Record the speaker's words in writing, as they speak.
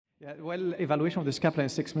Yeah, well, evaluation of the scapula in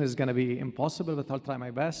 6 minutes is going to be impossible, but I'll try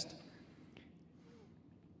my best.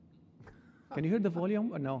 Can you hear the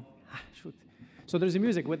volume or no? Shoot. So there's a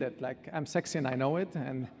music with it, like I'm sexy and I know it,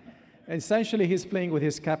 and essentially he's playing with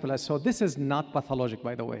his scapula. So this is not pathologic,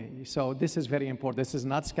 by the way. So this is very important. This is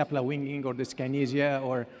not scapula winging or dyskinesia,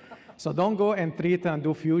 or so don't go and treat and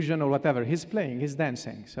do fusion or whatever. He's playing, he's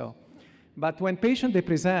dancing. So, but when patients they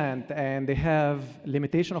present and they have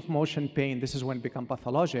limitation of motion pain, this is when it becomes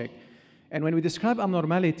pathologic. And when we describe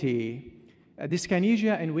abnormality,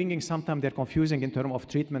 dyskinesia and winging, sometimes they're confusing in terms of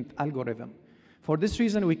treatment algorithm. For this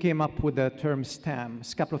reason, we came up with the term STAM,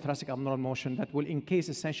 Scapulothoracic Abnormal Motion, that will encase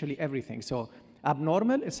essentially everything. So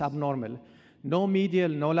abnormal, it's abnormal. No medial,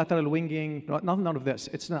 no lateral winging, none of this.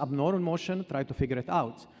 It's an abnormal motion, try to figure it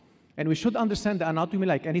out. And we should understand the anatomy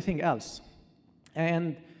like anything else.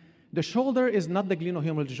 And the shoulder is not the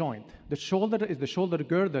glenohumeral joint. The shoulder is the shoulder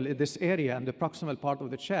girdle in this area and the proximal part of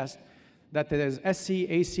the chest that is SC,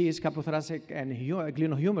 AC, scapulothoracic, and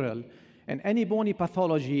glenohumeral. And any bony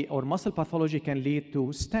pathology or muscle pathology can lead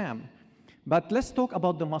to STAM. But let's talk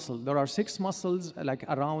about the muscle. There are 6 muscles like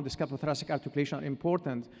around the scapulothoracic articulation are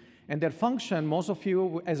important. And their function, most of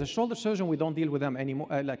you, as a shoulder surgeon, we don't deal with them anymore,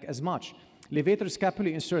 like as much. Levator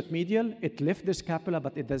Scapulae insert medial, it lifts the scapula,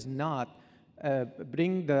 but it does not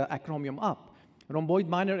bring the acromion up. Rhomboid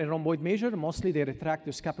minor and rhomboid major, mostly they retract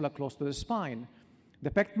the scapula close to the spine.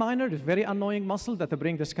 The pec minor is a very annoying muscle that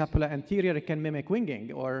bring the scapula anterior. It can mimic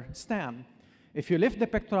winging or STAM. If you lift the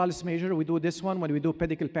pectoralis major, we do this one when we do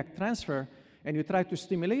pedicle pec transfer, and you try to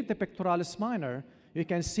stimulate the pectoralis minor, you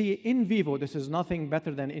can see in vivo, this is nothing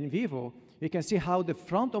better than in vivo, you can see how the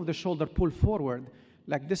front of the shoulder pull forward,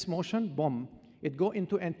 like this motion, boom. It go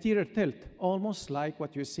into anterior tilt, almost like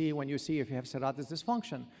what you see when you see if you have serratus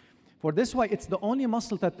dysfunction. For this why, it's the only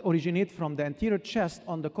muscle that originates from the anterior chest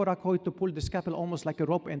on the coracoid to pull the scapula almost like a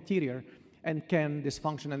rope anterior and can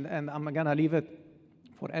dysfunction. And I'm gonna leave it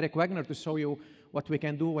for Eric Wagner to show you what we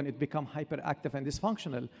can do when it becomes hyperactive and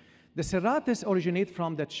dysfunctional. The serratus originate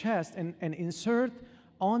from the chest and insert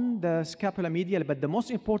on the scapula medial, but the most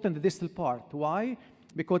important, the distal part. Why?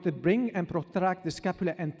 Because it bring and protract the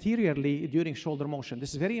scapula anteriorly during shoulder motion. This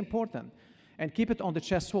is very important. And keep it on the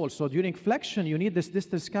chest wall. So during flexion, you need this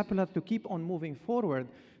distal scapula to keep on moving forward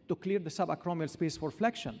to clear the subacromial space for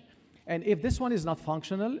flexion. And if this one is not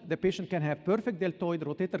functional, the patient can have perfect deltoid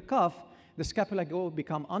rotator cuff, the scapula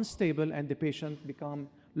become unstable, and the patient become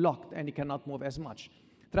locked, and he cannot move as much.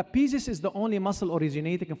 Trapezius is the only muscle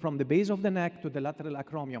originating from the base of the neck to the lateral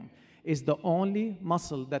acromion. Is the only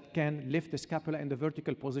muscle that can lift the scapula in the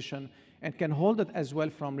vertical position and can hold it as well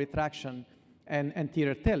from retraction and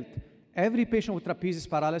anterior tilt. Every patient with trapezius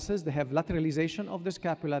paralysis, they have lateralization of the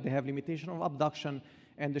scapula, they have limitation of abduction,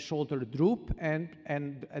 and the shoulder droop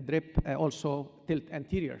and drip also tilt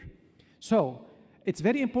anterior. So it's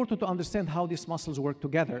very important to understand how these muscles work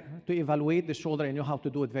together to evaluate the shoulder and know how to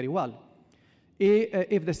do it very well.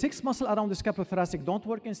 If the 6 muscles around the scapulothoracic don't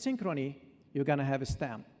work in synchrony, you're gonna have a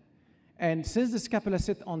STAM. And since the scapula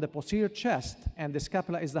sits on the posterior chest and the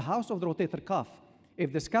scapula is the house of the rotator cuff,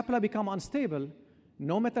 if the scapula become unstable,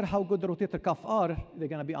 no matter how good the rotator cuff are, they're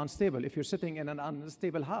going to be unstable. If you're sitting in an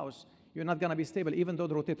unstable house, you're not going to be stable, even though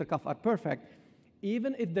the rotator cuff are perfect.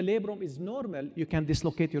 Even if the labrum is normal, you can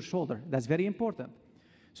dislocate your shoulder. That's very important.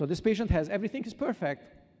 So this patient has everything is perfect.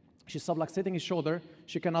 She's subluxating his shoulder.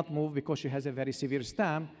 She cannot move because she has a very severe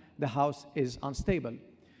STAM. The house is unstable.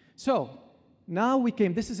 So now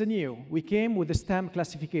this is a new. We came with the STAM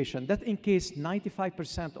classification. That encased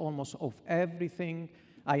 95% almost of everything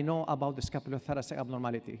I know about the scapulothoracic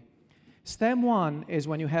abnormality. STAM 1 is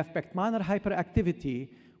when you have pec minor hyperactivity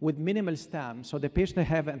with minimal STAM. So the patient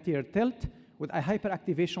have anterior tilt with a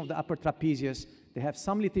hyperactivation of the upper trapezius. They have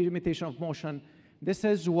some limitation of motion. This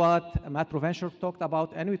is what Matt Provencher talked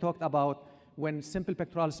about, and we talked about when simple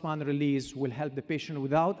pectoralis minor release will help the patient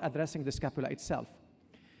without addressing the scapula itself.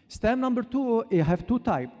 STAM number 2, you have 2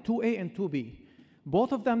 types, 2A and 2B.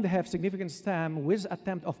 Both of them, they have significant STAM with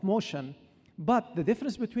attempt of motion. But the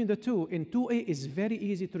difference between the two, in 2A is very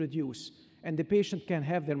easy to reduce, and the patient can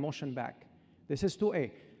have their motion back. This is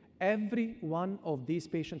 2A. Every one of these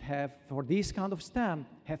patients have, for this kind of STAM,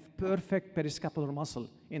 have perfect periscapular muscle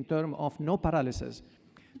in terms of no paralysis.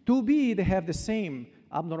 2B, they have the same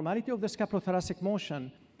abnormality of the scapulothoracic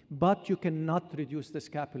motion, but you cannot reduce the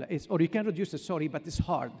scapula. Or you can reduce it, sorry, but it's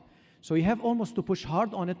hard. So you have almost to push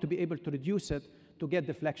hard on it to be able to reduce it to get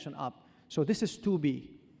the flexion up. So this is 2B.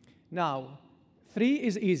 Now, 3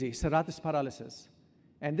 is easy, serratus paralysis.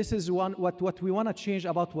 And this is what we want to change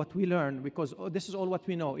about what we learn, because this is all what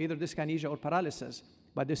we know, either dyskinesia or paralysis,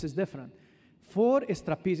 but this is different. 4 is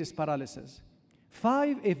trapezius paralysis.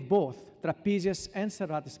 5 if both trapezius and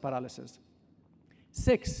serratus paralysis.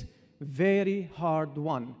 6, very hard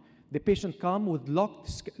one. The patient come with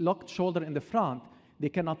locked shoulder in the front. They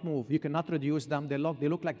cannot move. You cannot reduce them. They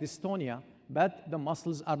look like dystonia, but the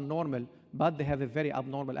muscles are normal, but they have a very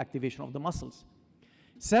abnormal activation of the muscles.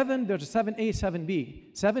 7, there's 7A,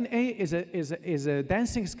 7B. 7A is a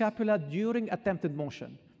dancing scapula during attempted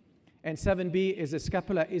motion. And 7B is a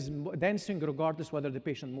scapula is dancing regardless whether the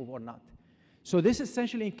patient move or not. So this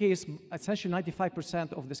essentially in case, essentially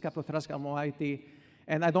 95% of the scapulothoracic abnormality,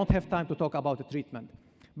 and I don't have time to talk about the treatment.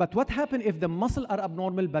 But what happens if the muscles are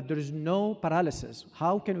abnormal but there is no paralysis?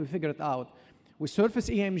 How can we figure it out? With surface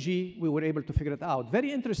EMG, we were able to figure it out.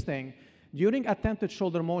 Very interesting, during attempted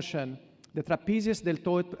shoulder motion, the trapezius,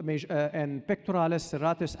 deltoid, and pectoralis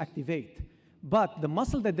serratus activate. But the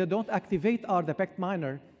muscle that they don't activate are the pec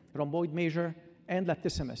minor, rhomboid major, and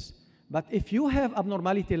latissimus. But if you have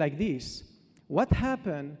abnormality like this, what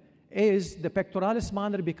happens is the pectoralis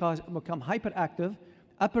minor become hyperactive,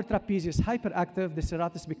 upper trapezius hyperactive, the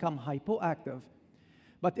serratus become hypoactive.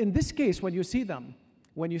 But in this case, when you see them,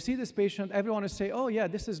 when you see this patient, everyone will say, oh yeah,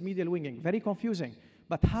 this is medial winging, very confusing.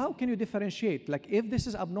 But how can you differentiate? Like if this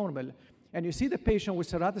is abnormal, and you see the patient with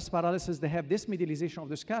serratus paralysis, they have this medialization of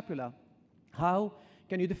the scapula, how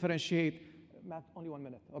can you differentiate? Matt, only 1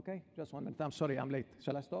 minute, okay? Just 1 minute. I'm sorry, I'm late.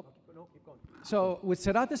 Shall I stop? No, keep going. So with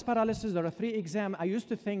serratus paralysis, there are 3 exams. I used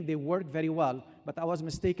to think they worked very well, but I was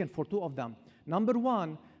mistaken for 2 of them. Number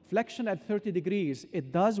 1, flexion at 30 degrees.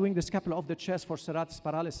 It does wing the scapula of the chest for serratus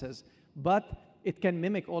paralysis, but it can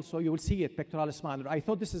mimic also, you will see it, pectoralis minor. I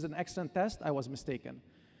thought this is an excellent test. I was mistaken.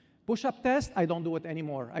 Push-up test, I don't do it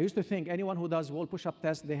anymore. I used to think anyone who does wall push-up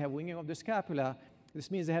test, they have winging of the scapula.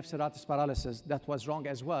 This means they have serratus paralysis. That was wrong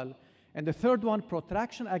as well. And the third one,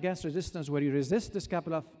 protraction against resistance, where you resist the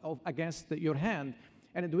scapula against your hand,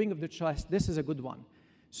 and the wing of the chest, this is a good one.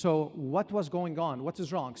 So what was going on? What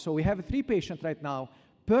is wrong? So we have 3 patients right now,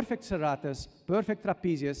 perfect serratus, perfect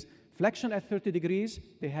trapezius, flexion at 30 degrees,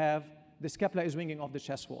 they have the scapula is winging off the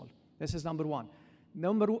chest wall. This is number 1.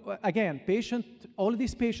 Again, all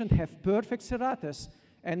these patients have perfect serratus,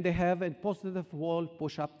 and they have a positive wall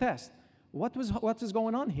push-up test. What is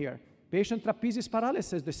going on here? Patient trapezius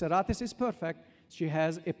paralysis, the serratus is perfect. She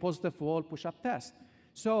has a positive wall push-up test.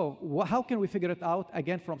 So how can we figure it out?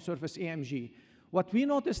 Again, from surface EMG. What we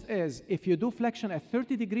noticed is if you do flexion at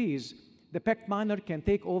 30 degrees, the pec minor can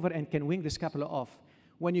take over and can wing the scapula off.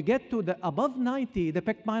 When you get to the above 90, the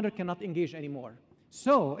pec minor cannot engage anymore.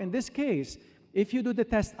 So in this case, if you do the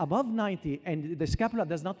test above 90 and the scapula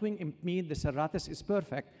does not wing, it means the serratus is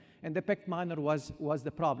perfect and the pec minor was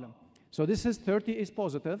the problem. So this is 30 is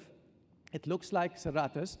positive. It looks like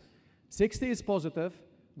serratus. 60 is positive.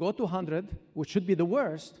 Go to 100, which should be the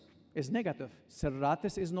worst, is negative.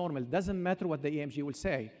 Serratus is normal. Doesn't matter what the EMG will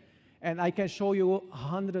say. And I can show you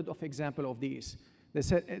 100 of examples of these.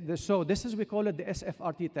 So this is, we call it the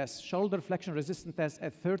SFRT test, shoulder flexion resistance test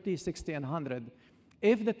at 30, 60, and 100.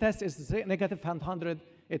 If the test is negative 100,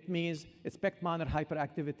 it means it's pec minor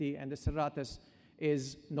hyperactivity and the serratus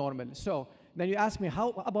is normal. So then you ask me, how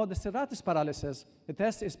about the serratus paralysis? The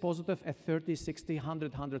test is positive at 30, 60,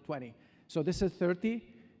 100, 120. So this is 30.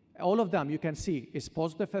 All of them, you can see, is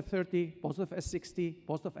positive at 30, positive at 60,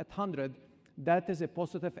 positive at 100. That is a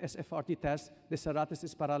positive SFRT test. The serratus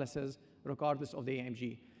is paralysis, regardless of the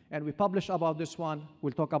EMG. And we publish about this one.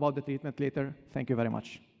 We'll talk about the treatment later. Thank you very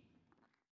much.